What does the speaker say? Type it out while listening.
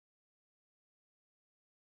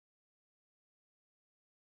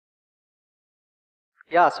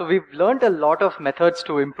Yeah, so we've learned a lot of methods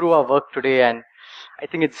to improve our work today, and I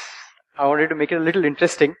think I wanted to make it a little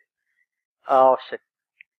interesting. Oh shit.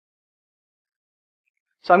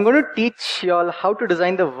 So I'm going to teach you all how to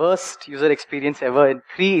design the worst user experience ever in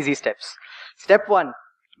 3 easy steps. Step 1,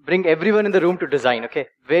 bring everyone in the room to design, okay?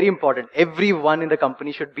 Very important. Everyone in the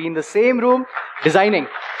company should be in the same room designing.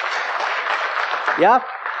 Yeah?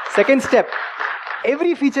 Second step,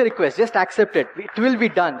 every feature request, just accept it. It will be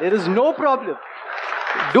done. There is no problem.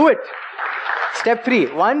 Do it. Step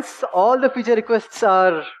 3, once all the feature requests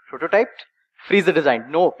are prototyped, freeze the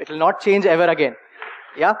design. No, it will not change ever again.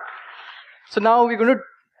 Yeah? So now we're going to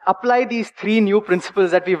apply these 3 new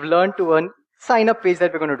principles that we've learned to a sign-up page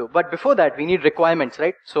that we're going to do. But before that, we need requirements,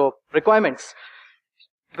 right? So requirements.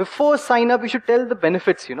 Before sign-up, we should tell the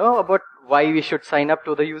benefits, about why we should sign up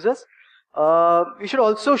to the users. We should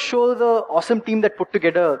also show the awesome team that put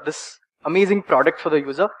together this amazing product for the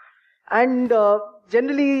user. And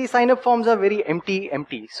generally, sign-up forms are very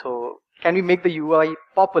empty. So can we make the UI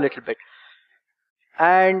pop a little bit?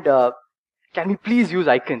 And can we please use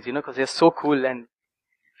icons, because they're so cool, and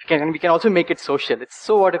we can also make it social. It's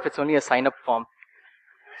so what if it's only a sign-up form?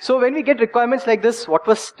 So when we get requirements like this, what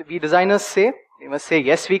must we designers say? We must say,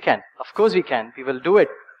 yes, we can. Of course we can. We will do it.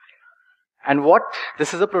 And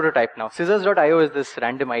this is a prototype now. Scissors.io is this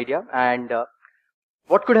random idea. And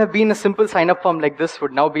what could have been a simple sign-up form like this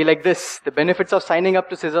would now be like this. The benefits of signing up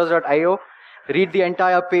to Scissors.io. Read the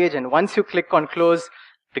entire page, and once you click on close,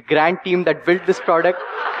 the grand team that built this product.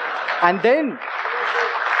 And then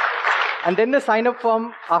the sign-up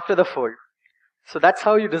form after the fold. So that's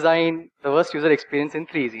how you design the worst user experience in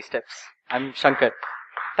 3 easy steps. I'm Shankar.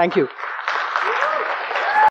 Thank you.